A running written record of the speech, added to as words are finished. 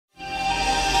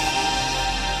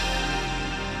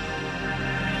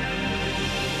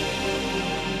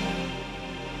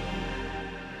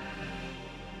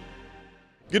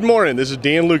Good morning, this is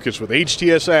Dan Lucas with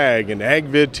HTS Ag and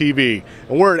AgVid TV,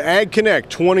 and we're at Ag Connect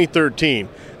 2013.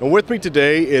 And with me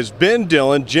today is Ben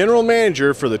Dillon, General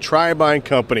Manager for the Tribine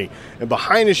Company. And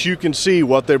behind us you can see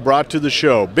what they brought to the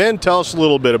show. Ben, tell us a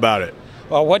little bit about it.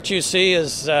 Well, what you see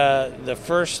is the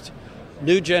first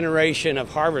new generation of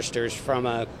harvesters from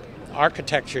an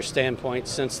architecture standpoint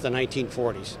since the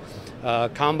 1940s.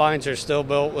 Combines are still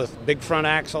built with big front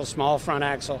axle, small front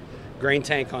axle, grain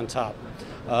tank on top.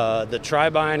 The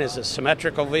Tribine is a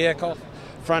symmetrical vehicle.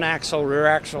 Front axle, rear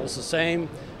axle is the same.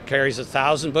 Carries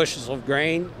 1,000 bushels of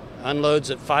grain,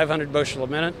 unloads at 500 bushel a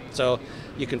minute, so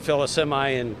you can fill a semi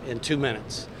in 2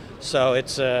 minutes. So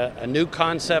it's a new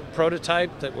concept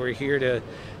prototype that we're here to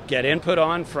get input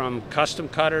on from custom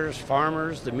cutters,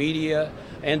 farmers, the media,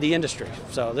 and the industry.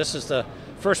 So this is the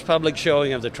first public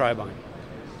showing of the Tribine.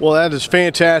 Well, that is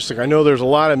fantastic. I know there's a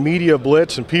lot of media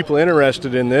blitz and people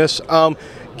interested in this.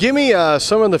 Give me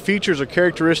some of the features or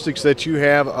characteristics that you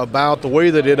have about the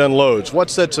way that it unloads. What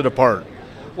sets it apart?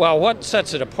 Well, what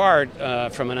sets it apart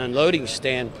from an unloading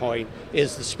standpoint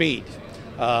is the speed.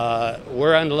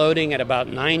 We're unloading at about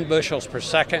 9 bushels per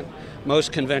second.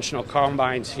 Most conventional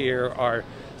combines here are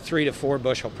 3 to 4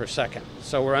 bushel per second.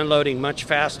 So we're unloading much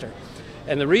faster.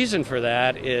 And the reason for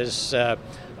that is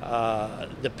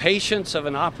the patience of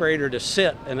an operator to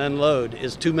sit and unload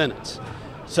is 2 minutes.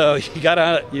 So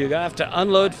you have to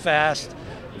unload fast,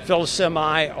 fill a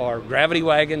semi or gravity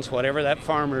wagons, whatever that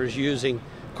farmer is using,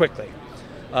 quickly.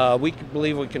 We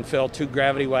believe we can fill 2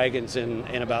 gravity wagons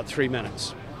in about 3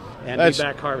 minutes and be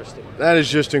back harvesting. That is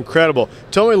just incredible.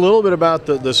 Tell me a little bit about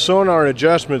the sonar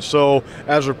adjustment. So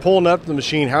as we're pulling up the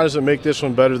machine, how does it make this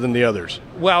one better than the others?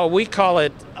 Well, we call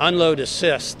it unload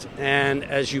assist, and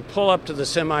as you pull up to the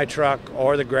semi truck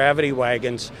or the gravity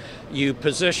wagons, you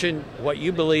position what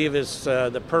you believe is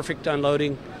the perfect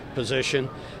unloading position.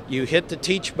 You hit the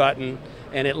teach button,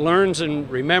 and it learns and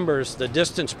remembers the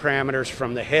distance parameters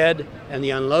from the head and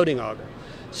the unloading auger.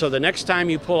 So the next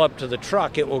time you pull up to the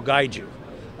truck, it will guide you,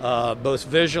 both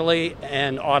visually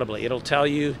and audibly. It'll tell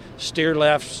you steer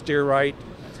left, steer right,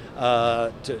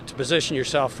 to position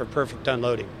yourself for perfect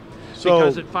unloading.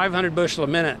 Because at 500 bushel a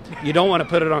minute, you don't want to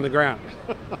put it on the ground.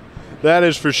 That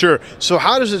is for sure. So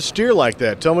how does it steer like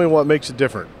that? Tell me what makes it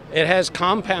different. It has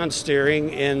compound steering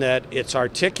in that it's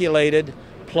articulated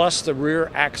plus the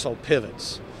rear axle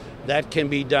pivots. That can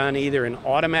be done either in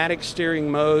automatic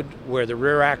steering mode, where the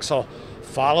rear axle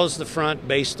follows the front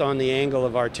based on the angle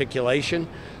of articulation,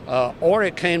 or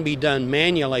it can be done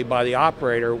manually by the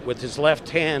operator with his left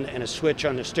hand and a switch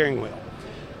on the steering wheel.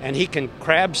 And he can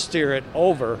crab steer it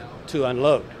over to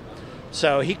unload.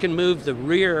 So he can move the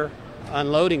rear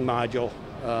unloading module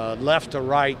left to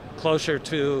right, closer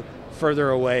to, further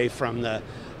away from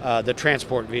the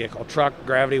transport vehicle, truck,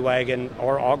 gravity wagon,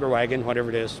 or auger wagon, whatever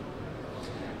it is.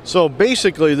 So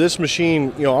basically this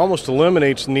machine, almost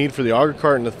eliminates the need for the auger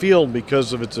cart in the field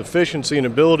because of its efficiency and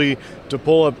ability to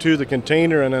pull up to the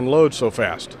container and unload so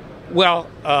fast. Well,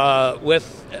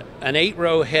 with an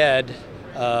 8-row head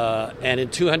and in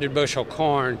 200 bushel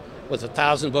corn with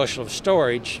 1,000 bushel of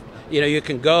storage, you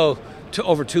can go to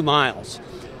over 2 miles.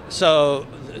 So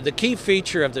the key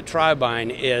feature of the Tribine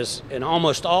is in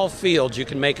almost all fields you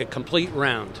can make a complete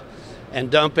round and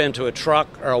dump into a truck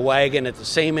or a wagon at the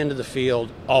same end of the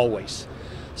field always.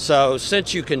 So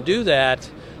since you can do that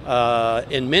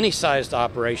in many sized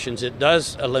operations, it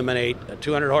does eliminate a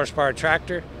 200 horsepower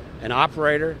tractor, an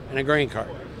operator, and a grain cart,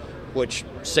 which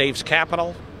saves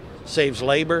capital, saves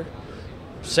labor,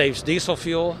 saves diesel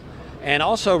fuel, and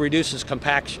also reduces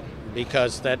compaction,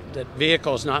 because that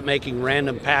vehicle is not making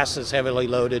random passes heavily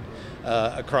loaded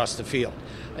across the field.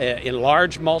 In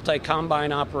large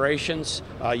multi-combine operations,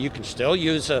 you can still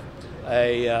use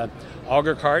a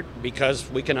auger cart because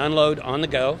we can unload on the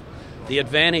go. The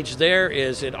advantage there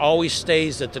is it always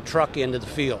stays at the truck end of the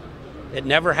field. It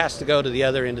never has to go to the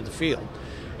other end of the field.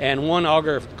 And one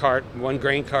auger cart, one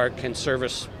grain cart, can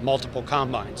service multiple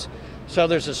combines. So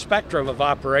there's a spectrum of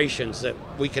operations that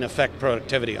we can affect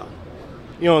productivity on.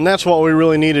 And that's what we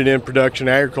really needed in production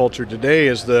agriculture today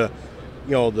is the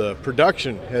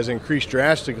production has increased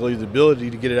drastically. The ability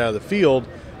to get it out of the field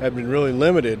have been really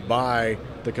limited by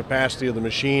the capacity of the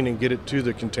machine and get it to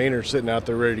the container sitting out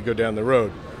there ready to go down the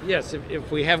road. Yes,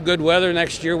 if we have good weather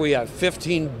next year, we have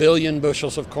 15 billion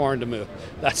bushels of corn to move.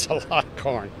 That's a lot of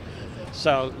corn.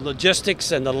 So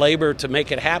logistics and the labor to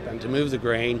make it happen, to move the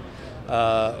grain,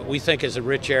 we think is a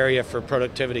rich area for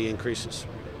productivity increases.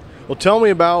 Well, tell me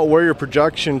about where your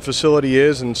production facility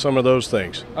is and some of those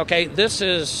things. Okay, this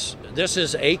is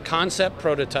a concept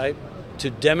prototype to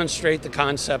demonstrate the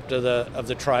concept of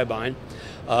the Tribine.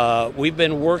 We've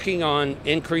been working on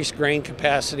increased grain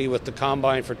capacity with the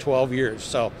combine for 12 years,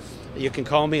 so you can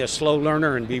call me a slow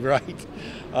learner and be right.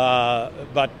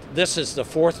 But this is the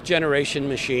 4th generation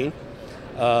machine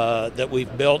that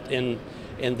we've built in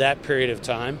that period of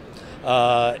time.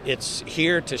 It's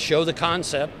here to show the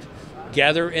concept,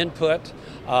 gather input,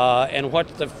 and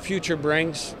what the future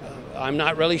brings, I'm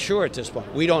not really sure at this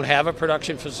point. We don't have a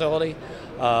production facility.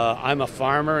 I'm a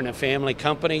farmer and a family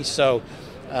company, so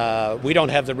we don't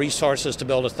have the resources to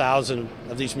build 1,000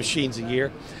 of these machines a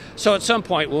year. So at some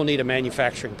point, we'll need a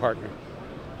manufacturing partner.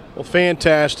 Well,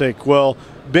 fantastic. Well,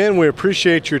 Ben, we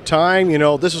appreciate your time. You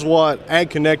know, this is what Ag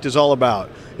Connect is all about,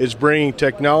 is bringing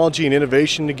technology and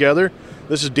innovation together.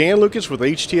 This is Dan Lucas with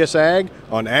HTS Ag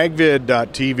on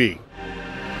agvid.tv.